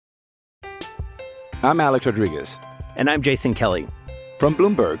I'm Alex Rodriguez. And I'm Jason Kelly. From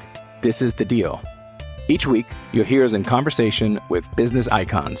Bloomberg, this is The Deal. Each week, you'll hear us in conversation with business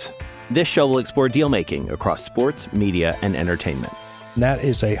icons. This show will explore deal-making across sports, media, and entertainment. That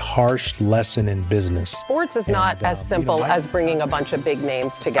is a harsh lesson in business. Sports is not as simple as bringing a bunch of big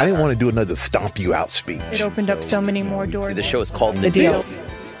names together. I didn't want to do another stomp you out speech. It opened up so many more doors. The show is called The Deal.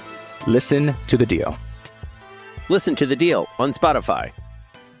 Listen to The Deal. Listen to The Deal on Spotify.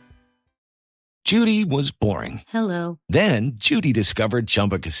 Judy was boring. Hello. Then Judy discovered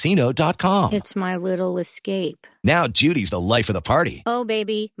ChumbaCasino.com. It's my little escape. Now Judy's the life of the party. Oh,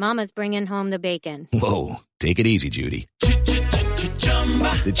 baby, mama's bringing home the bacon. Whoa, take it easy, Judy.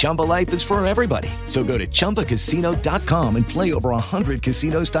 The Chumba life is for everybody. So go to ChumbaCasino.com and play over 100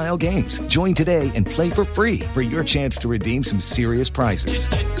 casino-style games. Join today and play for free for your chance to redeem some serious prizes.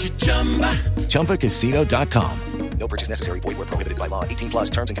 ChumbaCasino.com. No purchase necessary. Void where prohibited by law. 18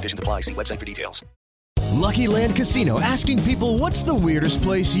 plus terms and conditions apply. See website for details. Lucky Land Casino, asking people, what's the weirdest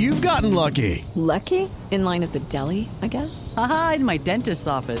place you've gotten lucky? Lucky? In line at the deli, I guess? Aha, in my dentist's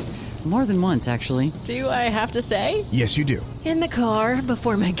office. More than once, actually. Do I have to say? Yes, you do. In the car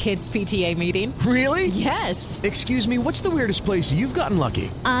before my kids' PTA meeting. Really? Yes. Excuse me, what's the weirdest place you've gotten lucky?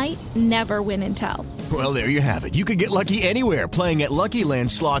 I never win and tell. Well, there you have it. You can get lucky anywhere, playing at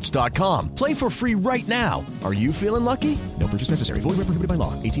LuckyLandSlots.com. Play for free right now. Are you feeling lucky? No purchase necessary. Void where prohibited by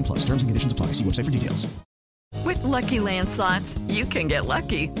law. 18 plus. Terms and conditions apply. See website for details. With Lucky Land Slots, you can get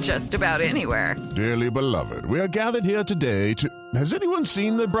lucky just about anywhere. Dearly beloved, we are gathered here today to... Has anyone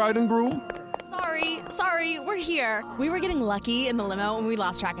seen the bride and groom? Sorry, we're here. We were getting lucky in the limo and we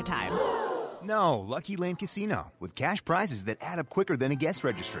lost track of time. No, Lucky Land Casino, with cash prizes that add up quicker than a guest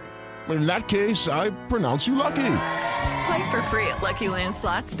registry. In that case, I pronounce you lucky. Play for free at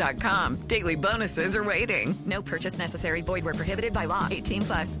LuckyLandSlots.com. Daily bonuses are waiting. No purchase necessary. Void where prohibited by law. 18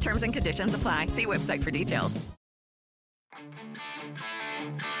 plus. Terms and conditions apply. See website for details.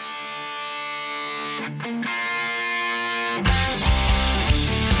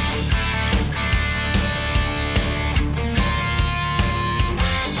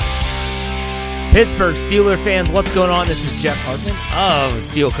 Pittsburgh Steelers fans, what's going on? This is Jeff Hartman of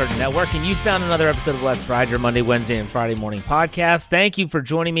Steel Curtain Network, and you found another episode of Let's Ride, your Monday, Wednesday, and Friday morning podcast. Thank you for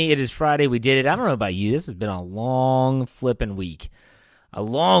joining me. It is Friday. We did it. I don't know about you. This has been a long flipping week. A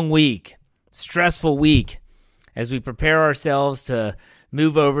long week. Stressful week. As we prepare ourselves to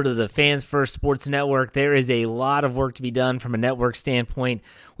move over to the Fans First Sports Network, there is a lot of work to be done from a network standpoint.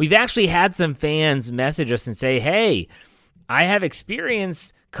 We've actually had some fans message us and say, hey, I have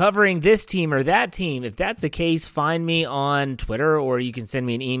experience covering this team or that team. If that's the case, find me on Twitter or you can send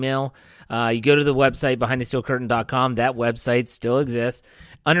me an email. You go to the website, behindthesteelcurtain.com. That website still exists.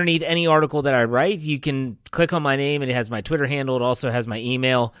 Underneath any article that I write, you can click on my name and it has my Twitter handle. It also has my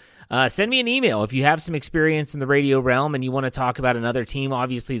email. Send me an email if you have some experience in the radio realm and you want to talk about another team.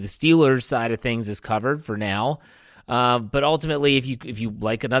 Obviously, the Steelers side of things is covered for now. But ultimately, if you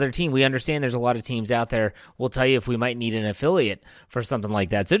like another team, we understand there's a lot of teams out there. We'll tell you if we might need an affiliate for something like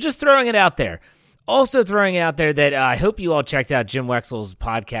that. So just throwing it out there. Also throwing it out there that I hope you all checked out Jim Wexell's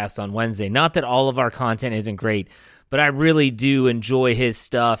podcast on Wednesday. Not that all of our content isn't great, but I really do enjoy his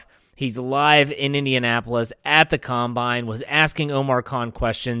stuff. He's live in Indianapolis at the Combine, was asking Omar Khan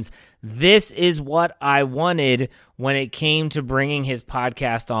questions. This is what I wanted when it came to bringing his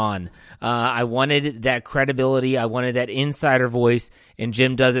podcast on. I wanted that credibility. I wanted that insider voice, and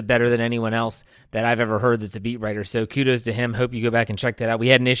Jim does it better than anyone else that I've ever heard that's a beat writer. So kudos to him. Hope you go back and check that out. We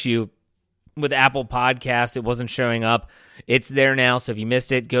had an issue with Apple Podcasts. It wasn't showing up. It's there now, so if you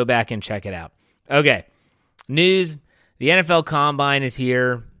missed it, go back and check it out. Okay, news. The NFL Combine is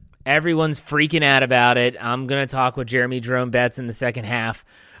here. Everyone's freaking out about it. I'm going to talk with Jeremy Jerome Betts in the second half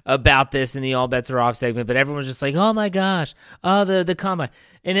about this in the All Bets Are Off segment, but everyone's just like, oh my gosh, the Combine.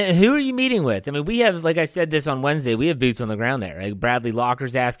 And who are you meeting with? I mean, we have, like I said this on Wednesday, we have boots on the ground there. Like Bradley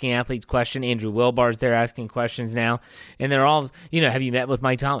Locker's asking athletes questions. Andrew Wilbar's there asking questions now. And they're all, have you met with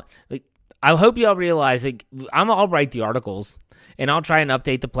Mike Tomlin? Like, I hope you all realize, I'll write the articles, and I'll try and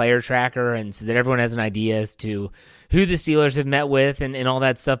update the player tracker and so that everyone has an idea as to who the Steelers have met with and all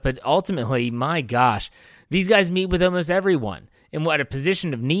that stuff. But ultimately, my gosh, these guys meet with almost everyone in what a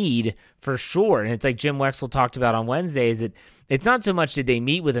position of need for sure. And it's like Jim Wexell talked about on Wednesday, is that it's not so much did they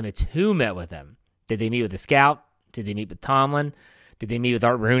meet with him, it's who met with him. Did they meet with the scout? Did they meet with Tomlin? Did they meet with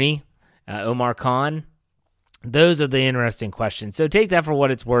Art Rooney? Omar Khan? Those are the interesting questions. So take that for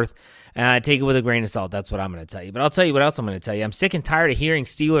what it's worth. Take it with a grain of salt. That's what I'm going to tell you. But I'll tell you what else I'm going to tell you. I'm sick and tired of hearing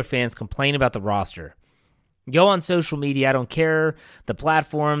Steeler fans complain about the roster. Go on social media. I don't care the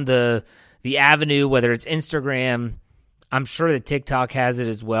platform, the avenue, whether it's Instagram. I'm sure that TikTok has it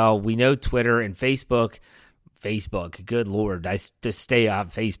as well. We know Twitter and Facebook, good Lord, I just stay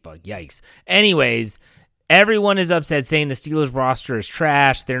off Facebook. Yikes. Anyways, everyone is upset saying the Steelers roster is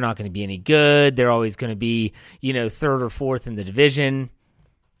trash. They're not going to be any good. They're always going to be, third or fourth in the division.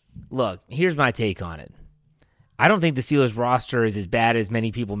 Look, here's my take on it. I don't think the Steelers roster is as bad as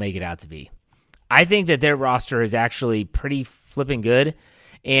many people make it out to be. I think that their roster is actually pretty flipping good.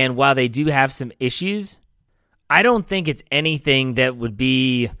 And while they do have some issues, I don't think it's anything that would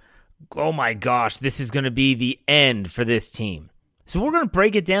be, oh my gosh, this is going to be the end for this team. So we're going to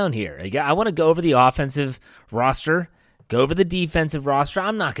break it down here. I want to go over the offensive roster, go over the defensive roster.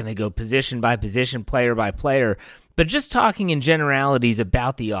 I'm not going to go position by position, player by player, but just talking in generalities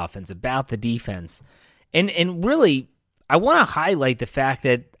about the offense, about the defense. And really, I want to highlight the fact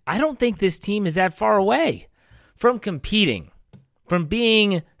that I don't think this team is that far away from competing, from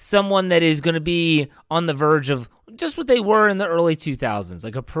being someone that is going to be on the verge of just what they were in the early 2000s,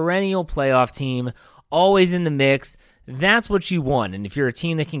 like a perennial playoff team, always in the mix. That's what you want. And if you're a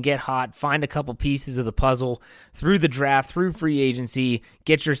team that can get hot, find a couple pieces of the puzzle through the draft, through free agency,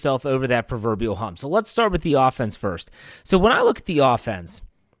 get yourself over that proverbial hump. So let's start with the offense first. So when I look at the offense,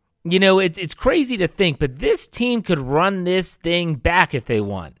 it's crazy to think, but this team could run this thing back if they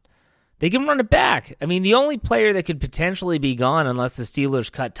want. They can run it back. I mean, the only player that could potentially be gone unless the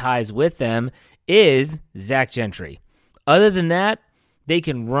Steelers cut ties with them is Zach Gentry. Other than that, they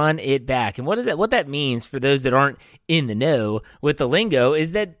can run it back. And what that means for those that aren't in the know with the lingo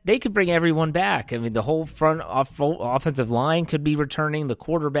is that they could bring everyone back. I mean, the whole front offensive line could be returning, the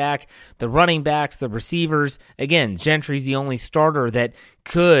quarterback, the running backs, the receivers. Again, Gentry's the only starter that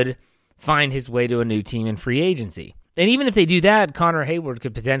could find his way to a new team in free agency. And even if they do that, Connor Hayward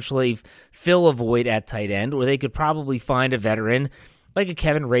could potentially fill a void at tight end, or they could probably find a veteran like a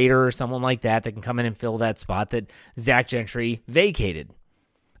Kevin Rader or someone like that can come in and fill that spot that Zach Gentry vacated.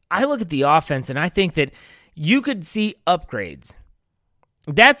 I look at the offense and I think that you could see upgrades.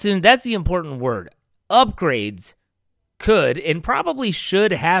 That's the important word. Upgrades could and probably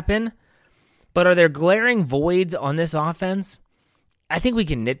should happen, but are there glaring voids on this offense? I think we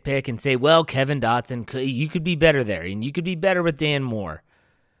can nitpick and say, well, Kevin Dotson, you could be better there, and you could be better with Dan Moore.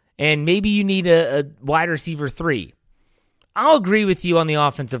 And maybe you need a wide receiver 3. I'll agree with you on the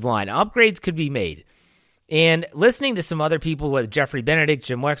offensive line. Upgrades could be made. And listening to some other people with Jeffrey Benedict,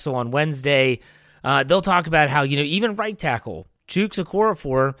 Jim Wexell on Wednesday, they'll talk about how, even right tackle, Chuks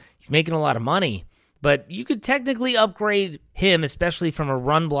Okorafor, he's making a lot of money, but you could technically upgrade him, especially from a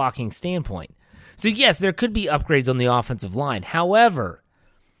run blocking standpoint. So yes, there could be upgrades on the offensive line. However,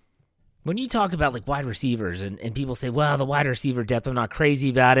 when you talk about like wide receivers and people say, well, the wide receiver depth, I'm not crazy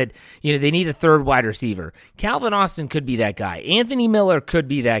about it. They need a third wide receiver. Calvin Austin could be that guy. Anthony Miller could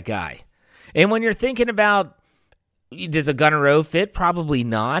be that guy. And when you're thinking about, does a Gunnar O fit? Probably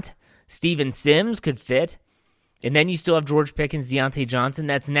not. Steven Sims could fit. And then you still have George Pickens, Deontay Johnson.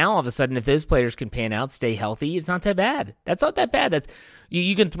 That's now all of a sudden, if those players can pan out, stay healthy, it's not that bad. That's not that bad.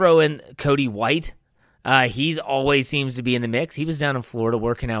 You can throw in Cody White. He's always seems to be in the mix. He was down in Florida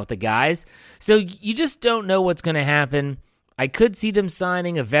working out with the guys. So you just don't know what's going to happen. I could see them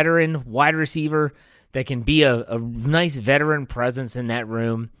signing a veteran wide receiver that can be a nice veteran presence in that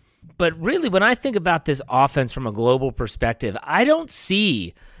room. But really, when I think about this offense from a global perspective, I don't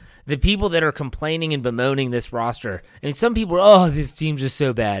see the people that are complaining and bemoaning this roster. I mean, some people are, this team's just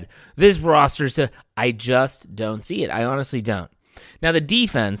so bad. This roster's so... I just don't see it. I honestly don't. Now, the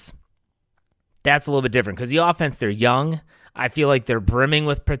defense, that's a little bit different because the offense, they're young. I feel like they're brimming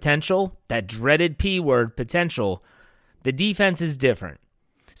with potential. That dreaded P word, potential. The defense is different.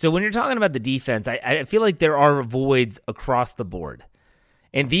 So when you're talking about the defense, I feel like there are voids across the board.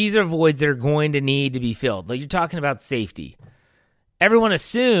 And these are voids that are going to need to be filled. Like you're talking about safety. Everyone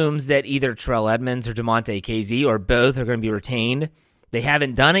assumes that either Terrell Edmunds or Damontae Kazee or both are going to be retained. They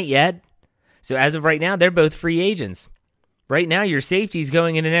haven't done it yet. So as of right now, they're both free agents. Right now, your safeties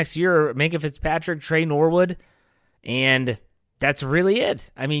going into next year are Minkah Fitzpatrick, Trey Norwood, and that's really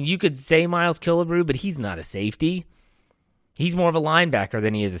it. I mean, you could say Miles Killebrew, but he's not a safety. He's more of a linebacker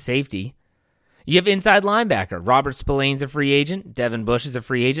than he is a safety. You have inside linebacker. Robert Spillane's a free agent. Devin Bush is a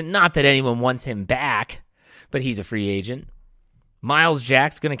free agent. Not that anyone wants him back, but he's a free agent. Miles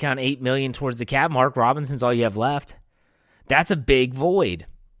Jack's going to count $8 million towards the cap. Mark Robinson's all you have left. That's a big void.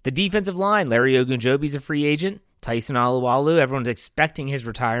 The defensive line, Larry Ogunjobi's a free agent. Tyson Alualu, everyone's expecting his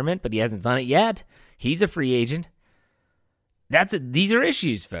retirement, but he hasn't done it yet. He's a free agent. These are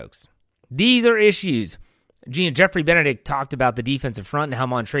issues, folks. These are issues. Jeffrey Benedict talked about the defensive front and how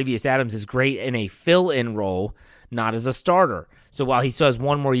Montravius Adams is great in a fill-in role, not as a starter. So while he still has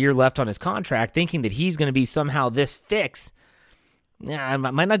one more year left on his contract, thinking that he's going to be somehow this fix, I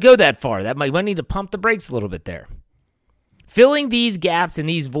might not go that far. That might need to pump the brakes a little bit there. Filling these gaps and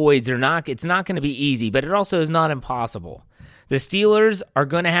these voids it's not going to be easy, but it also is not impossible. The Steelers are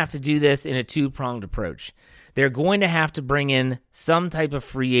going to have to do this in a two-pronged approach. They're going to have to bring in some type of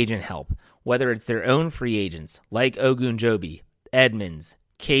free agent help, whether it's their own free agents like Ogunjobi, Edmonds,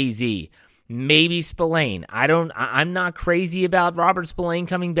 KZ, maybe Spillane. I'm not crazy about Robert Spillane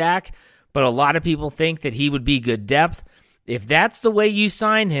coming back, but a lot of people think that he would be good depth. If that's the way you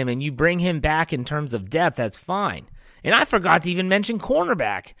sign him and you bring him back in terms of depth, that's fine. And I forgot to even mention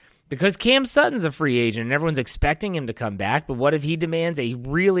cornerback, because Cam Sutton's a free agent and everyone's expecting him to come back, but what if he demands a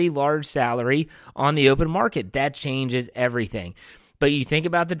really large salary on the open market? That changes everything. But you think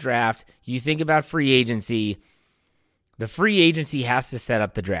about the draft, you think about free agency. The free agency has to set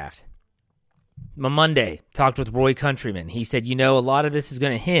up the draft. On Monday, talked with Roy Countryman. He said, a lot of this is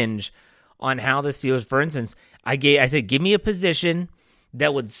going to hinge on how the Steelers, for instance, I said, give me a position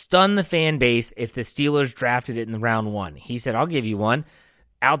that would stun the fan base if the Steelers drafted it in the round 1. He said, I'll give you one.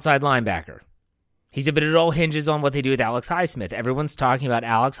 Outside linebacker. He said, but it all hinges on what they do with Alex Highsmith. Everyone's talking about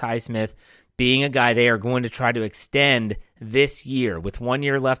Alex Highsmith being a guy they are going to try to extend this year with 1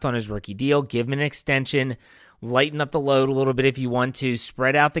 year left on his rookie deal. Give him an extension, lighten up the load a little bit if you want to,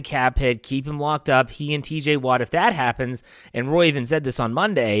 spread out the cap hit, keep him locked up. He and TJ Watt, if that happens, and Roy even said this on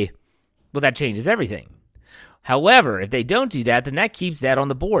Monday, well, that changes everything. However, if they don't do that, then that keeps that on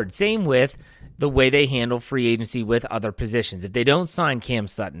the board. Same with the way they handle free agency with other positions. If they don't sign Cam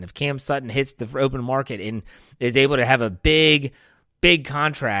Sutton, if Cam Sutton hits the open market and is able to have a big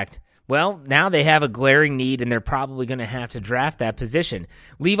contract, well, now they have a glaring need and they're probably going to have to draft that position.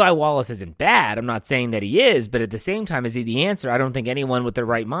 Levi Wallace isn't bad. I'm not saying that he is, but at the same time, is he the answer? I don't think anyone with their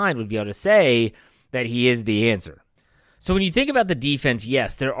right mind would be able to say that he is the answer. So when you think about the defense,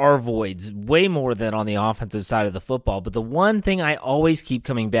 yes, there are voids, way more than on the offensive side of the football. But the one thing I always keep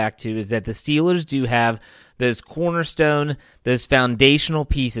coming back to is that the Steelers do have those cornerstone, those foundational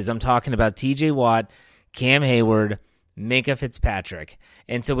pieces. I'm talking about TJ Watt, Cam Hayward, Minkah Fitzpatrick.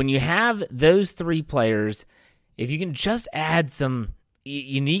 And so when you have those three players, if you can just add some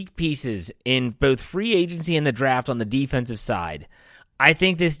unique pieces in both free agency and the draft on the defensive side, I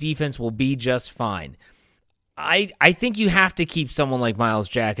think this defense will be just fine. I think you have to keep someone like Myles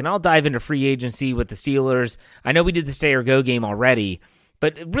Jack, and I'll dive into free agency with the Steelers. I know we did the stay or go game already,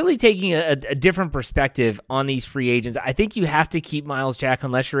 but really taking a different perspective on these free agents, I think you have to keep Myles Jack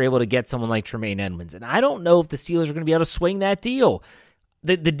unless you're able to get someone like Tremaine Edmonds. And I don't know if the Steelers are going to be able to swing that deal.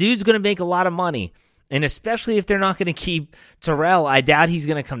 The dude's going to make a lot of money, and especially if they're not going to keep Terrell, I doubt he's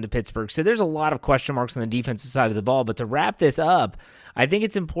going to come to Pittsburgh. So there's a lot of question marks on the defensive side of the ball. But to wrap this up, I think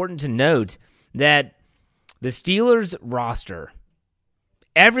it's important to note that the Steelers roster,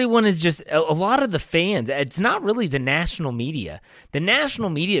 everyone is just, a lot of the fans, it's not really the national media. The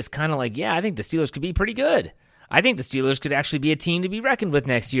national media is kind of like, yeah, I think the Steelers could be pretty good. I think the Steelers could actually be a team to be reckoned with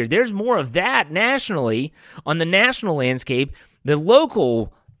next year. There's more of that nationally on the national landscape. The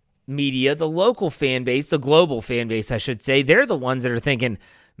local media, the local fan base, the global fan base, I should say, they're the ones that are thinking,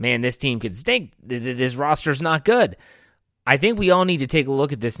 man, this team could stink. This roster's not good. I think we all need to take a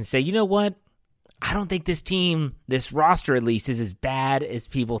look at this and say, you know what? I don't think this team, this roster at least, is as bad as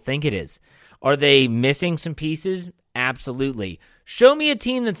people think it is. Are they missing some pieces? Absolutely. Show me a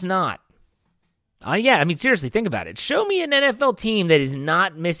team that's not. Seriously, think about it. Show me an NFL team that is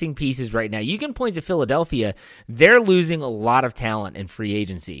not missing pieces right now. You can point to Philadelphia. They're losing a lot of talent in free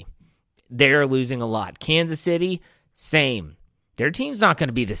agency. They're losing a lot. Kansas City, same. Their team's not going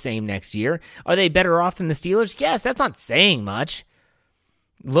to be the same next year. Are they better off than the Steelers? Yes, that's not saying much.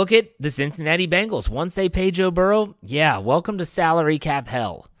 Look at the Cincinnati Bengals. Once they pay Joe Burrow, yeah, welcome to salary cap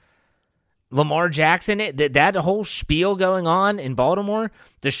hell. Lamar Jackson, that whole spiel going on in Baltimore,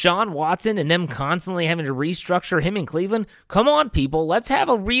 Deshaun Watson and them constantly having to restructure him in Cleveland. Come on, people, let's have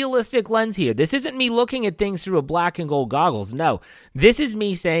a realistic lens here. This isn't me looking at things through a black and gold goggles. No, this is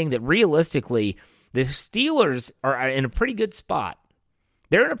me saying that realistically, the Steelers are in a pretty good spot.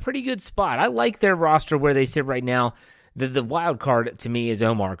 They're in a pretty good spot. I like their roster where they sit right now. The wild card to me is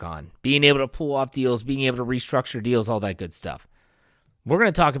Omar Khan. Being able to pull off deals, being able to restructure deals, all that good stuff. We're going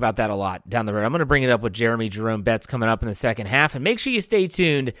to talk about that a lot down the road. I'm going to bring it up with Jeremy Jerome Betts coming up in the second half. And make sure you stay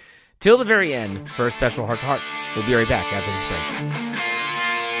tuned till the very end for a special Heart to Heart. We'll be right back after this break.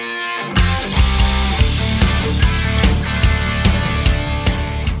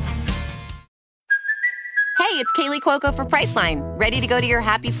 Hey, it's Kaylee Cuoco for Priceline. Ready to go to your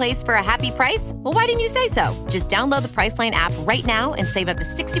happy place for a happy price? Well, why didn't you say so? Just download the Priceline app right now and save up to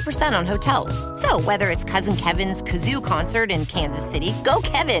 60% on hotels. So whether it's Cousin Kevin's Kazoo Concert in Kansas City, go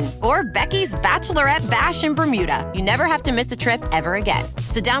Kevin, or Becky's Bachelorette Bash in Bermuda, you never have to miss a trip ever again.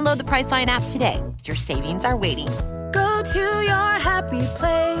 So download the Priceline app today. Your savings are waiting. Go to your happy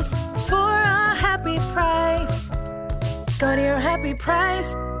place for a happy price. Go to your happy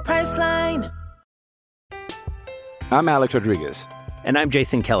price, Priceline. I'm Alex Rodriguez. And I'm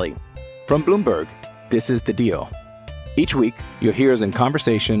Jason Kelly. From Bloomberg, this is The Deal. Each week, you'll hear us in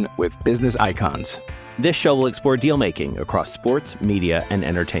conversation with business icons. This show will explore deal-making across sports, media, and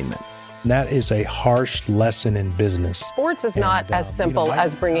entertainment. That is a harsh lesson in business. Sports is not as simple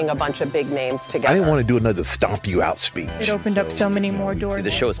as bringing a bunch of big names together. I didn't want to do another stomp you out speech. It opened up so many more doors.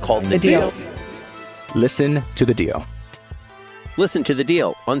 The show is called The Deal. Listen to The Deal. Listen to The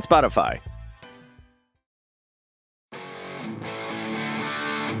Deal on Spotify.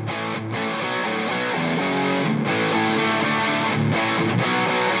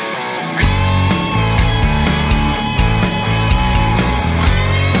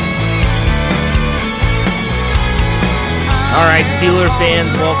 All right, Steeler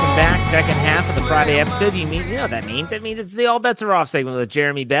fans, welcome back. Second half of the Friday episode. You know what that means? It means it's the All Bets Are Off segment with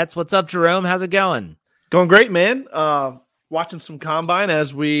Jeremy Betts. What's up, Jerome? How's it going? Going great, man. Watching some Combine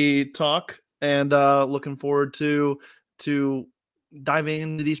as we talk, and looking forward to diving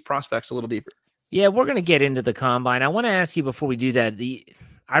into these prospects a little deeper. Yeah, we're going to get into the Combine. I want to ask you before we do that,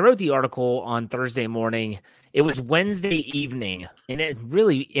 I wrote the article on Thursday morning. It was Wednesday evening, and a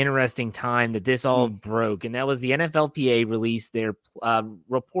really interesting time that this all broke, and that was the NFLPA released their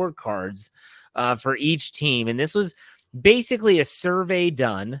report cards for each team, and this was basically a survey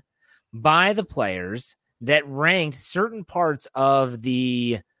done by the players that ranked certain parts of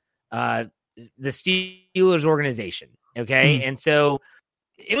the Steelers organization, okay? And so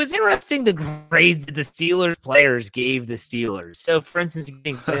it was interesting the grades that the Steelers players gave the Steelers. So, for instance,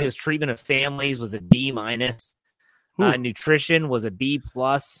 his treatment of families was a B-. Nutrition was a B+.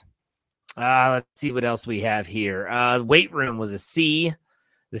 Let's see what else we have here. Weight room was a C.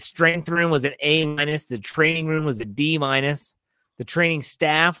 The strength room was an A-. The training room was a D-. The training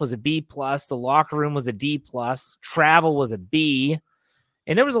staff was a B+. The locker room was a D+. Travel was a B.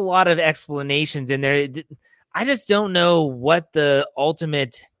 And there was a lot of explanations in there. I just don't know what the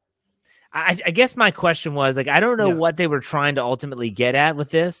ultimate I guess my question was, like, I don't know what they were trying to ultimately get at with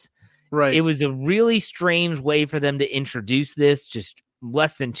this. Right. It was a really strange way for them to introduce this just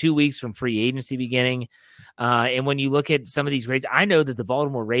less than 2 weeks from free agency beginning. And when you look at some of these grades, I know that the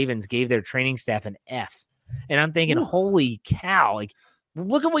Baltimore Ravens gave their training staff an F. And I'm thinking, holy cow, like,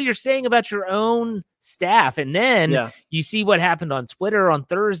 look at what you're saying about your own staff. And then you see what happened on Twitter on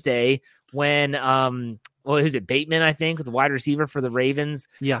Thursday when who's it? Bateman, I think, the wide receiver for the Ravens.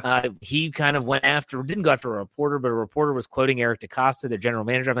 Yeah. He kind of didn't go after a reporter, but a reporter was quoting Eric DeCosta, their general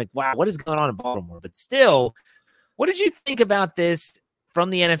manager. I'm like, wow, what is going on in Baltimore? But still, what did you think about this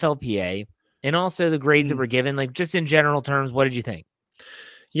from the NFLPA and also the grades that were given? Like, just in general terms, what did you think?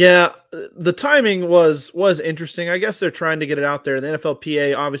 Yeah, the timing was interesting. I guess they're trying to get it out there. The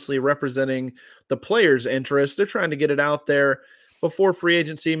NFLPA obviously representing the players' interests. They're trying to get it out there before free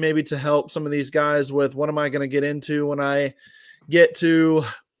agency, maybe to help some of these guys with what am I going to get into when I get to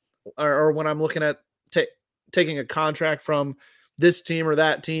or when I'm looking at taking a contract from this team or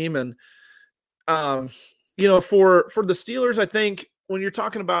that team. And, for the Steelers, I think when you're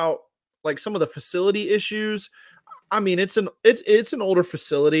talking about like some of the facility issues, I mean, it's an older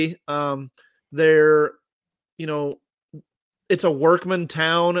facility. It's a workman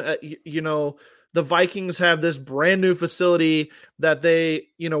town. The Vikings have this brand new facility that they,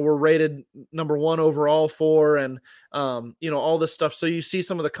 were rated number 1 overall for, and all this stuff. So you see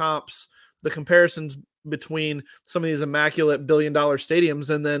some of the comps, the comparisons between some of these immaculate $1 billion stadiums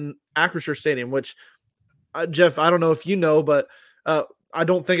and then Acrisure Stadium, which Jeff, I don't know if you know, but I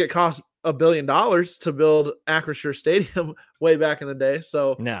don't think it costs $1 billion to build Acrisure Stadium way back in the day.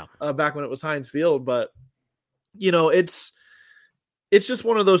 So no, back when it was Heinz Field, but it's just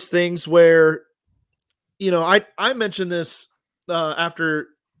one of those things where, I mentioned this after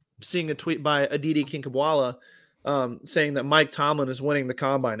seeing a tweet by Aditi Kinkhabwala saying that Mike Tomlin is winning the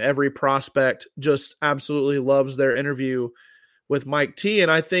Combine. Every prospect just absolutely loves their interview with Mike T.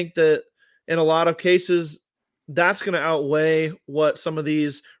 And I think that in a lot of cases, that's going to outweigh what some of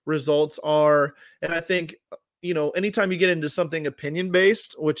these results are. And I think, anytime you get into something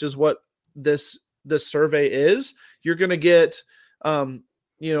opinion-based, which is what this survey is, you're going to get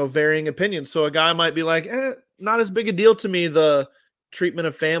varying opinions. So a guy might be like, not as big a deal to me, the treatment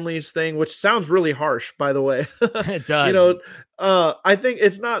of families thing, which sounds really harsh, by the way. It does. You know, I think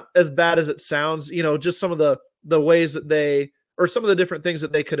it's not as bad as it sounds. You know, just some of the ways that some of the different things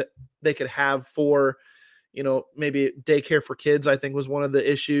that they could have for, you know, maybe daycare for kids, I think was one of the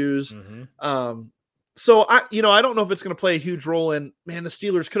issues. Mm-hmm. So I don't know if it's going to play a huge role in, man, the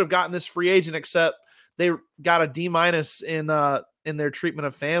Steelers could have gotten this free agent, except they got a D- in their treatment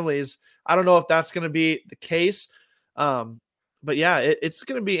of families. I don't know if that's going to be the case. But yeah, it's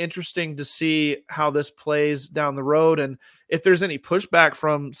going to be interesting to see how this plays down the road. And if there's any pushback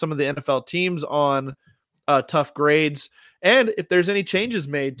from some of the NFL teams on tough grades, and if there's any changes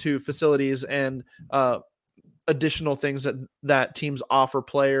made to facilities and additional things that teams offer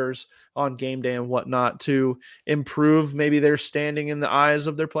players on game day and whatnot to improve maybe their standing in the eyes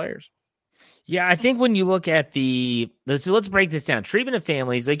of their players. Yeah, I think when you look at let's break this down. Treatment of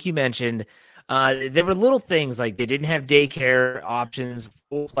families, like you mentioned, there were little things like they didn't have daycare options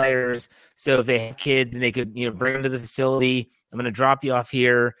for players. So if they have kids and they could, you know, bring them to the facility, I'm going to drop you off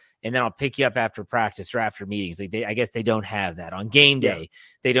here and then I'll pick you up after practice or after meetings. Like I guess they don't have that on game day. Yeah.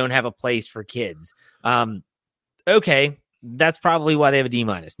 They don't have a place for kids. Okay. That's probably why they have a D-.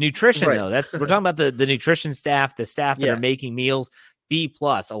 Nutrition, right. Though, we're talking about the nutrition staff, the staff that are making meals, B+.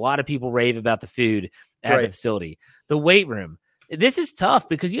 A lot of people rave about the food at the facility. The weight room. This is tough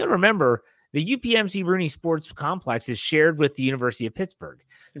because you got to remember the UPMC Rooney Sports Complex is shared with the University of Pittsburgh.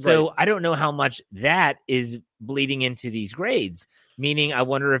 So I don't know how much that is bleeding into these grades, meaning I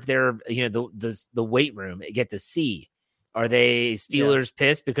wonder if they're, you know, the weight room get to see. Are they Steelers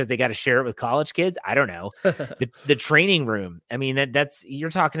pissed because they got to share it with college kids? I don't know. The training room. I mean, that's you're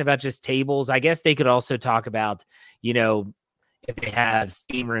talking about just tables. I guess they could also talk about, you know, if they have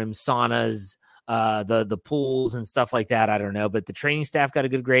steam rooms, saunas, the pools and stuff like that. I don't know. But the training staff got a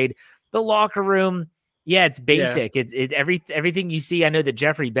good grade. The locker room, yeah, it's basic. Yeah. It's everything you see. I know that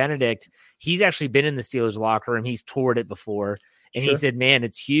Jeffrey Benedict, he's actually been in the Steelers locker room. He's toured it before, and he said, "Man,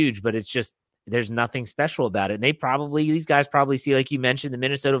 it's huge, but it's just there's nothing special about it." And these guys probably see, like you mentioned, the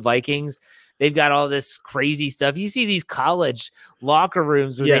Minnesota Vikings. They've got all this crazy stuff. You see these college locker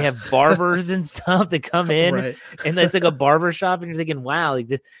rooms where they have barbers and stuff that come in, and it's like a barber shop, and you're thinking, "Wow!"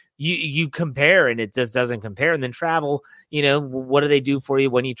 Like you compare, and it just doesn't compare. And then travel, you know, what do they do for you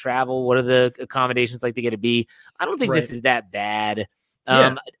when you travel? What are the accommodations like they get to be? I don't think this is that bad.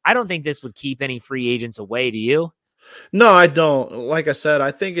 I don't think this would keep any free agents away. Do you? No, I don't. Like I said, I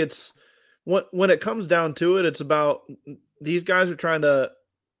think it's when it comes down to it, it's about these guys are trying to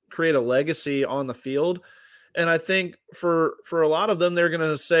create a legacy on the field. And I think for a lot of them, they're going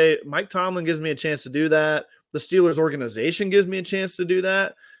to say, Mike Tomlin gives me a chance to do that. The Steelers organization gives me a chance to do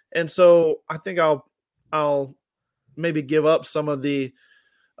that. And so I think I'll maybe give up some of the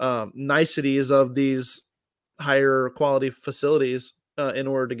niceties of these higher quality facilities in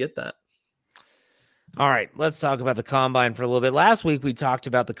order to get that. All right, let's talk about the Combine for a little bit. Last week, we talked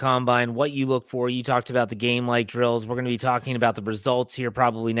about the Combine, what you look for. You talked about the game-like drills. We're going to be talking about the results here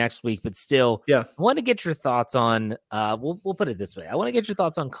probably next week, but still, I want to get your thoughts on, we'll put it this way. I want to get your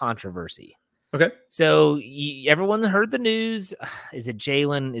thoughts on controversy. Okay. So everyone heard the news. Is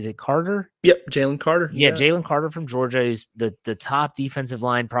it Carter? Yep, Jalen Carter. Yeah, Jalen Carter from Georgia is the top defensive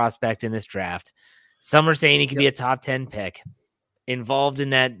line prospect in this draft. Some are saying he could be a top 10 pick. Involved in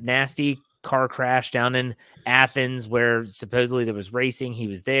that nasty car crash down in Athens where supposedly there was racing. He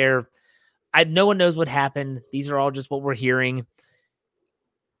was there. No one knows what happened. These are all just what we're hearing.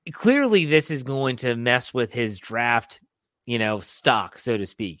 Clearly, this is going to mess with his draft, stock, so to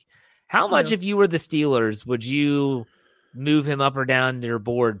speak. How much, if you were the Steelers, would you move him up or down your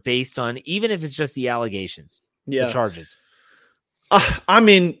board based on, even if it's just the allegations, the charges? I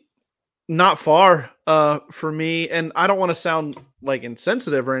mean, not far for me. And I don't want to sound like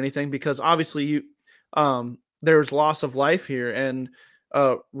insensitive or anything, because obviously there's loss of life here and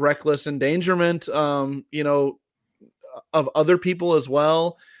reckless endangerment, of other people as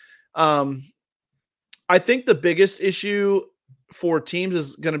well. I think the biggest issue for teams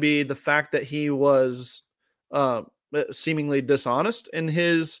is going to be the fact that he was seemingly dishonest in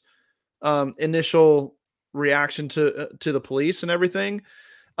his initial reaction to the police and everything.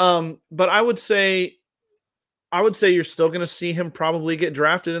 But I would say you're still going to see him probably get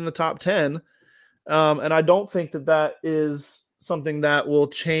drafted in the top 10. And I don't think that is something that will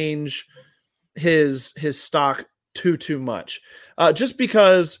change his stock too much. Just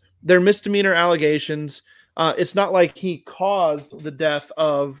because they're misdemeanor allegations. It's not like he caused the death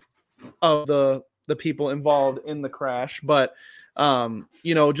of the people involved in the crash, but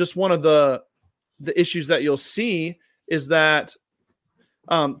just one of the issues that you'll see is that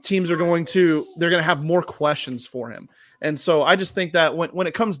teams they're going to have more questions for him. And so I just think that when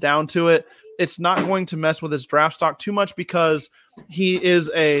it comes down to it, it's not going to mess with his draft stock too much because he is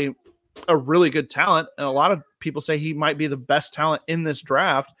a really good talent. And a lot of people say he might be the best talent in this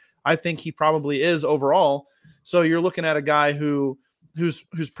draft. I think he probably is overall. So you're looking at a guy who's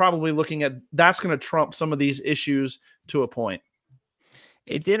probably looking at that's going to trump some of these issues to a point.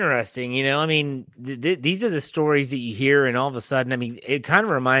 It's interesting, I mean, these are the stories that you hear, and all of a sudden, I mean, it kind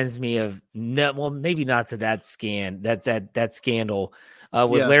of reminds me of maybe not to that scandal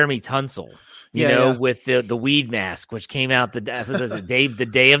with Laramie Tunsil, with the weed mask, which came out the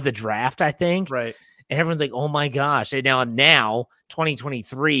day of the draft, I think. Right. And everyone's like, oh my gosh. And now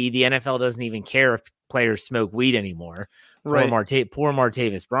 2023, the NFL doesn't even care if players smoke weed anymore. Right. Poor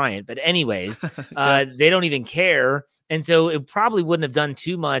Martavis Bryant. But anyways, they don't even care. And so it probably wouldn't have done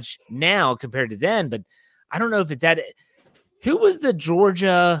too much now compared to then. But I don't know if it's who was the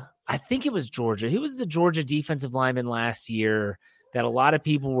Georgia? I think it was Georgia. Who was the Georgia defensive lineman last year that a lot of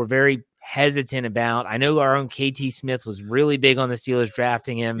people were very hesitant about? I know our own KT Smith was really big on the Steelers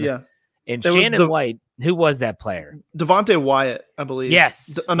drafting him. Yeah. And Shannon White, who was that player? Devontae Wyatt, I believe.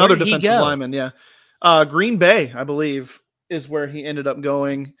 Yes. Another defensive lineman, yeah. Green Bay, I believe, is where he ended up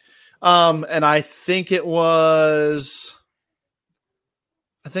going. And I think it was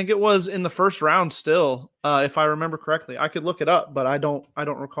in the first round still, if I remember correctly. I could look it up, but I don't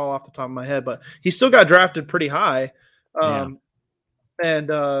recall off the top of my head, but he still got drafted pretty high. And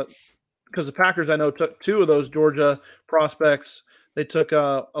because the Packers, I know, took two of those Georgia prospects. They took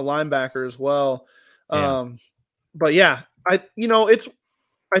a linebacker as well. But yeah, I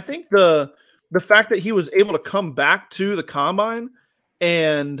think the fact that he was able to come back to the combine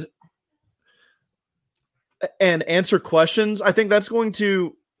and answer questions, I think that's going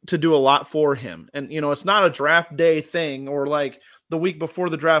to do a lot for him. And, it's not a draft day thing or like the week before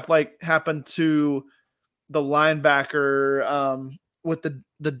the draft, like happened to the linebacker with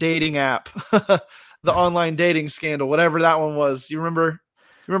the dating app, the online dating scandal, whatever that one was. You remember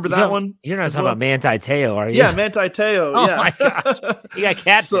that one? You're not talking about Manti Te'o, are you? Yeah, Manti Te'o. Oh yeah. my gosh. You got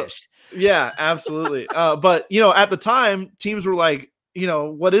catfished. Yeah, absolutely. But at the time, teams were like,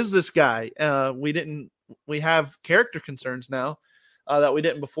 what is this guy? We have character concerns now that we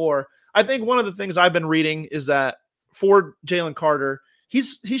didn't before. I think one of the things I've been reading is that for Jalen Carter,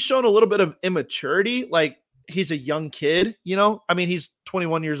 he's shown a little bit of immaturity. Like he's a young kid, I mean, he's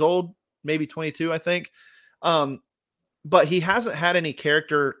 21 years old, maybe 22, I think. But he hasn't had any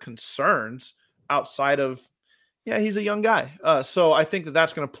character concerns outside of, he's a young guy. So I think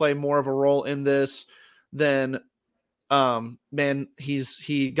that's going to play more of a role in this than,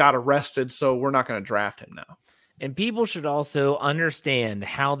 he got arrested, so we're not going to draft him now. And people should also understand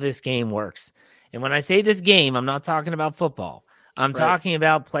how this game works. And when I say this game, I'm not talking about football. I'm talking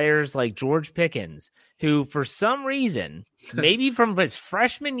about players like George Pickens, who for some reason, maybe from his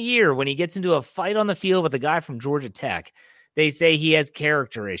freshman year, when he gets into a fight on the field with a guy from Georgia Tech, they say he has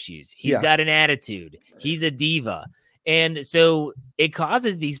character issues. He's got an attitude. He's a diva. And so it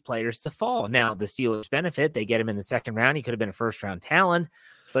causes these players to fall. Now, the Steelers benefit. They get him in the second round. He could have been a first-round talent.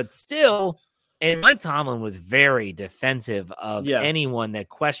 But still, and Mike Tomlin was very defensive of anyone that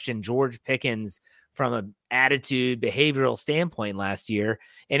questioned George Pickens from an attitude, behavioral standpoint last year.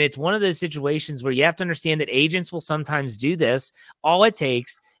 And it's one of those situations where you have to understand that agents will sometimes do this. All it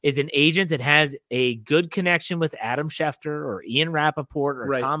takes is an agent that has a good connection with Adam Schefter or Ian Rappaport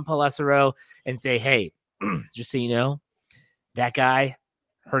or Tom Pelissero and say, hey, just so you know, that guy,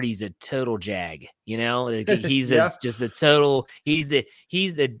 heard he's a total jag, he's just the total, he's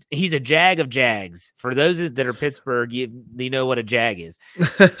a jag of jags. For those that are Pittsburgh, you know what a jag is.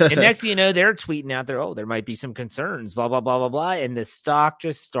 And next thing you know, they're tweeting out there, oh, there might be some concerns, blah, blah, blah, blah, blah. And the stock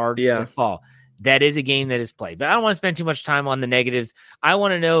just starts to fall. That is a game that is played, but I don't want to spend too much time on the negatives. I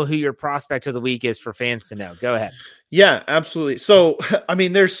want to know who your prospect of the week is for fans to know. Go ahead. Yeah, absolutely. So, I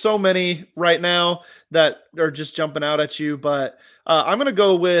mean, there's so many right now that are just jumping out at you, but I'm going to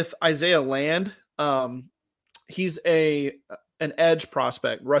go with Isaiah Land. He's an edge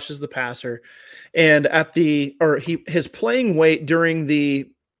prospect, rushes the passer, and his playing weight during the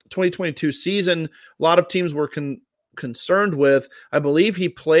 2022 season, a lot of teams were concerned with. I believe he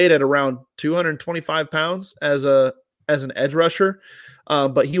played at around 225 pounds as an edge rusher,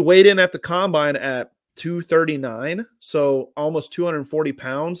 but he weighed in at the combine at 239, so almost 240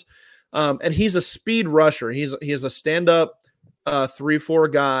 pounds. And he's a speed rusher. He's a stand-up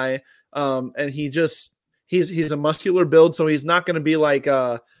 3-4 guy, and he's a muscular build, so he's not going to be like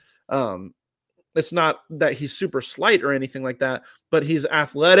it's not that he's super slight or anything like that, but he's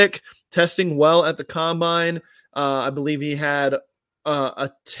athletic, testing well at the combine. I believe he had a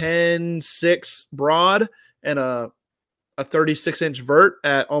 10.6 broad and a a 36-inch vert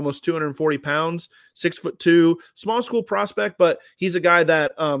at almost 240 pounds, 6'2", small school prospect, but he's a guy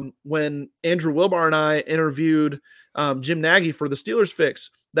that when Andrew Wilbar and I interviewed Jim Nagy for the Steelers Fix,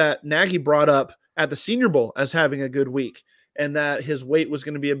 that Nagy brought up at the Senior Bowl as having a good week and that his weight was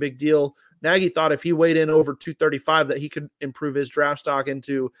going to be a big deal. Nagy thought if he weighed in over 235 that he could improve his draft stock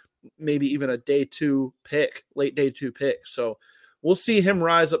into maybe even a late day 2 pick. So we'll see him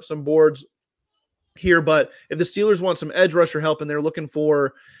rise up some boards here. But if the Steelers want some edge rusher help and they're looking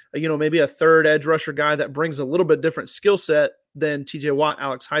for, maybe a third edge rusher guy that brings a little bit different skill set than TJ Watt,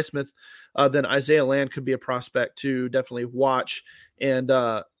 Alex Highsmith, then Isaiah Land could be a prospect to definitely watch. And,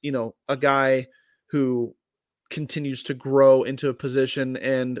 a guy who continues to grow into a position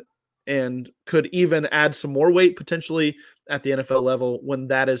and could even add some more weight potentially at the NFL level when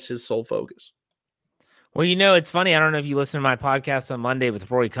that is his sole focus. Well, it's funny. I don't know if you listened to my podcast on Monday with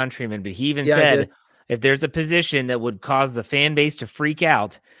Roy Countryman, but he even said if there's a position that would cause the fan base to freak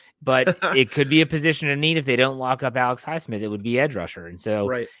out, but it could be a position of need if they don't lock up Alex Highsmith, it would be edge rusher. And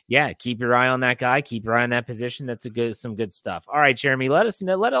so, keep your eye on that guy. Keep your eye on that position. That's some good stuff. All right, Jeremy, let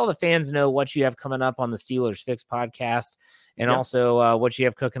all the fans know what you have coming up on the Steelers Fix podcast and also what you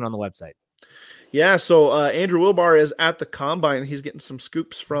have cooking on the website. Yeah, so Andrew Wilbar is at the Combine. He's getting some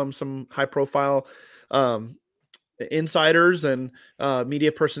scoops from some high-profile insiders and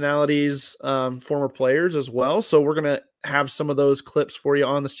media personalities, former players as well. So we're going to have some of those clips for you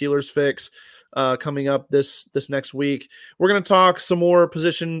on the Steelers Fix coming up this next week. We're going to talk some more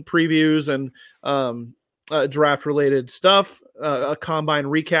position previews and draft-related stuff, a Combine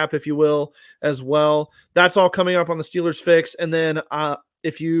recap, if you will, as well. That's all coming up on the Steelers Fix. And then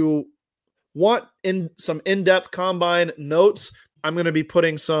if you want some in-depth Combine notes, I'm going to be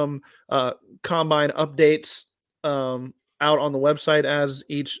putting some Combine updates out on the website as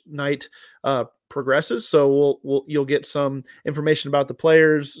each night progresses. So you'll get some information about the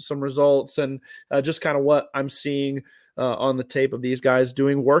players, some results, and just kind of what I'm seeing on the tape of these guys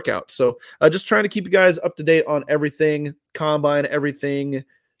doing workouts. So just trying to keep you guys up to date on everything Combine, everything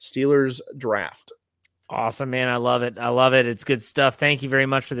Steelers draft. Awesome, man. I love it. It's good stuff. Thank you very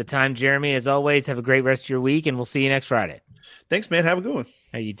much for the time, Jeremy. As always, have a great rest of your week, and we'll see you next Friday. Thanks, man. Have a good one.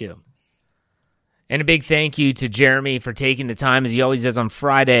 How you too. And a big thank you to Jeremy for taking the time, as he always does on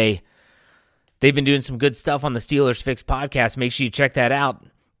Friday. They've been doing some good stuff on the Steelers Fix podcast. Make sure you check that out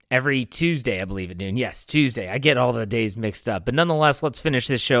every Tuesday, I believe at noon. Yes, Tuesday. I get all the days mixed up. But nonetheless, let's finish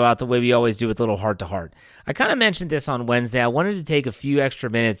this show out the way we always do with a little heart-to-heart. I kind of mentioned this on Wednesday. I wanted to take a few extra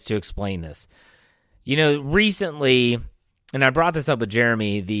minutes to explain this. Recently, and I brought this up with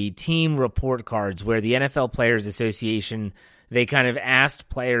Jeremy, the team report cards where the NFL Players Association, they kind of asked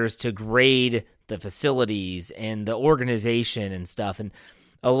players to grade the facilities and the organization and stuff. And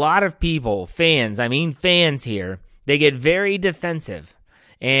a lot of people, fans here, they get very defensive.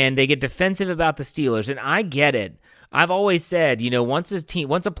 And they get defensive about the Steelers. And I get it. I've always said, once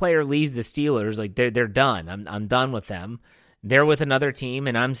a player leaves the Steelers, like they're done. I'm done with them. They're with another team,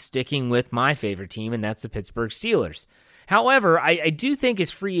 and I'm sticking with my favorite team, and that's the Pittsburgh Steelers. However, I do think as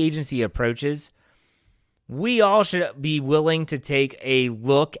free agency approaches, we all should be willing to take a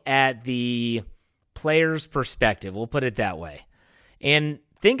look at the player's perspective. We'll put it that way. And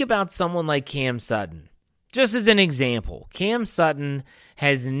think about someone like Cam Sutton. Just as an example, Cam Sutton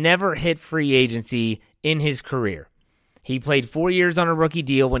has never hit free agency in his career. He played 4 years on a rookie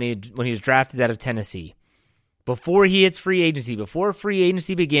deal when he was drafted out of Tennessee. Before he hits free agency, before free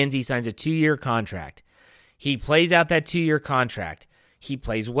agency begins, he signs a 2-year contract. He plays out that 2-year contract. He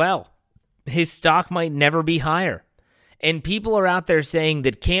plays well. His stock might never be higher. And people are out there saying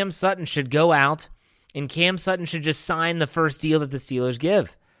that Cam Sutton should go out and Cam Sutton should just sign the first deal that the Steelers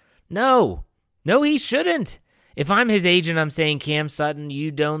give. No, he shouldn't. If I'm his agent, I'm saying, Cam Sutton,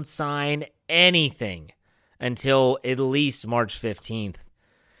 you don't sign anything until at least March 15th.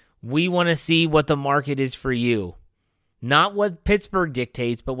 We want to see what the market is for you. Not what Pittsburgh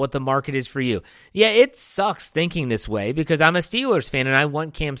dictates, but what the market is for you. Yeah, it sucks thinking this way because I'm a Steelers fan and I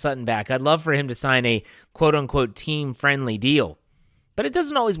want Cam Sutton back. I'd love for him to sign a quote-unquote team-friendly deal. But it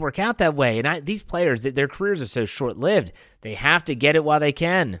doesn't always work out that way. And these players, their careers are so short-lived. They have to get it while they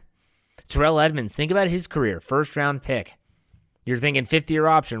can. Terrell Edmonds, think about his career. First-round pick. You're thinking 5th-year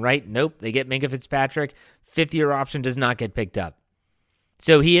option, right? Nope, they get Minkah Fitzpatrick. 5th-year option does not get picked up.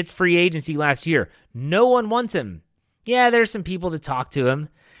 So he hits free agency last year. No one wants him. Yeah, there's some people that talk to him.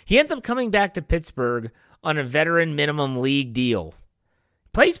 He ends up coming back to Pittsburgh on a veteran minimum league deal.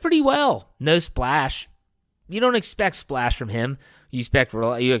 Plays pretty well. No splash. You don't expect splash from him. You expect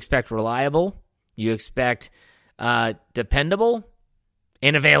reliable. You expect dependable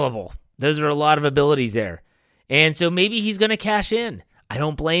and available. Those are a lot of abilities there. And so maybe he's going to cash in. I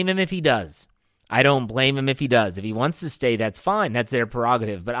don't blame him if he does. If he wants to stay, that's fine. That's their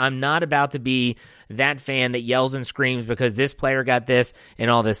prerogative. But I'm not about to be that fan that yells and screams because this player got this and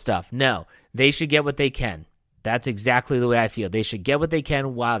all this stuff. No, they should get what they can. That's exactly the way I feel. They should get what they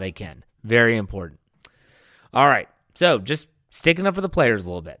can while they can. Very important. All right, so just sticking up for the players a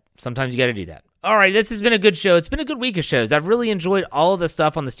little bit. Sometimes you got to do that. All right, this has been a good show. It's been a good week of shows. I've really enjoyed all of the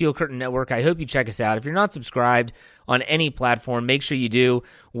stuff on the Steel Curtain Network. I hope you check us out. If you're not subscribed on any platform, make sure you do,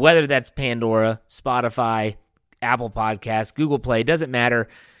 whether that's Pandora, Spotify, Apple Podcasts, Google Play, doesn't matter.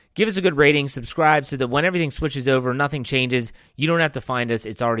 Give us a good rating, subscribe so that when everything switches over, nothing changes. You don't have to find us.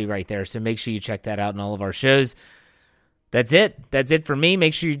 It's already right there, so make sure you check that out in all of our shows. That's it. That's it for me.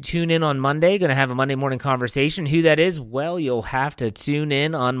 Make sure you tune in on Monday. Going to have a Monday morning conversation. Who that is? Well, you'll have to tune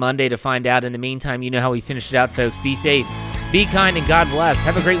in on Monday to find out. In the meantime, you know how we finish it out, folks. Be safe, be kind, and God bless.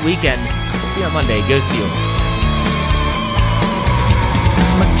 Have a great weekend. We'll see you on Monday. Go Steelers.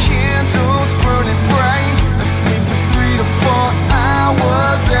 My candles burning bright. I sleep for 3 to 4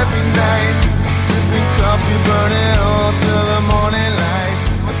 hours every night. Sipping coffee, burning all till the morning light.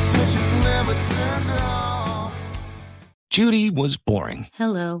 My switch is never turned off. Judy was boring.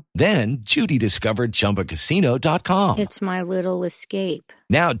 Hello. Then Judy discovered ChumbaCasino.com. It's my little escape.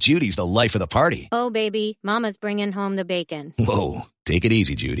 Now Judy's the life of the party. Oh, baby, mama's bringing home the bacon. Whoa, take it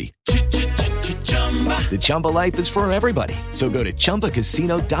easy, Judy. The Chumba life is for everybody. So go to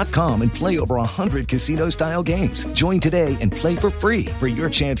ChumbaCasino.com and play over 100 casino-style games. Join today and play for free for your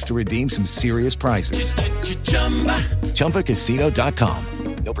chance to redeem some serious prizes. ChumbaCasino.com.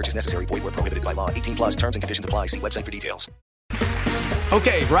 No purchase necessary. Void where prohibited by law. 18 plus terms and conditions apply. See website for details.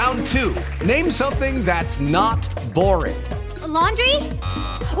 Okay, round 2. Name something that's not boring. A laundry?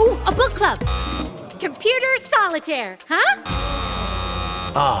 Ooh, a book club. Computer solitaire, huh?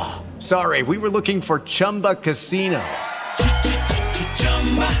 Ah, oh, sorry. We were looking for Chumba Casino.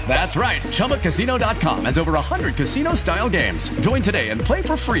 That's right. ChumbaCasino.com has over 100 casino-style games. Join today and play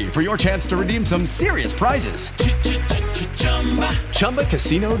for free for your chance to redeem some serious prizes.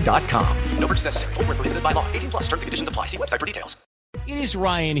 ChumbaCasino.com. No purchase necessary. Void where prohibited by law. 18 plus terms and conditions apply. See website for details. It is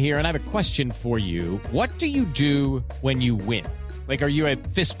Ryan here, and I have a question for you. What do you do when you win? Like, are you a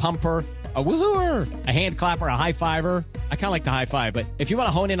fist pumper, a woohooer, a hand clapper, a high fiver? I kind of like the high five, but if you want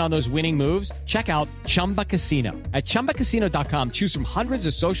to hone in on those winning moves, check out Chumba Casino. At ChumbaCasino.com, choose from hundreds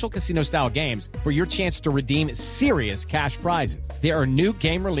of social casino-style games for your chance to redeem serious cash prizes. There are new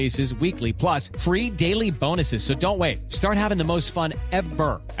game releases weekly, plus free daily bonuses, so don't wait. Start having the most fun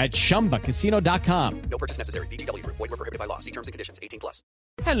ever at ChumbaCasino.com. No purchase necessary. VGW. Void where prohibited by law. See terms and conditions. 18 plus.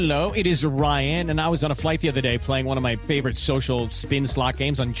 Hello, it is Ryan, and I was on a flight the other day playing one of my favorite social spin slot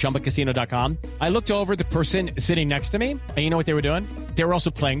games on ChumbaCasino.com. I looked over the person sitting next to me, and you know what they were doing? They were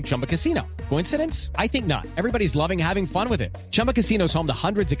also playing Chumba Casino. Coincidence? I think not. Everybody's loving having fun with it. Chumba Casino is home to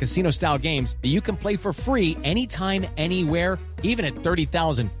hundreds of casino-style games that you can play for free anytime, anywhere, even at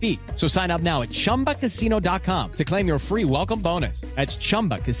 30,000 feet. So sign up now at ChumbaCasino.com to claim your free welcome bonus. That's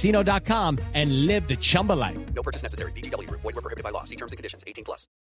ChumbaCasino.com and live the Chumba life. No purchase necessary. VGW. Void where prohibited by law. See terms and conditions. 18 plus.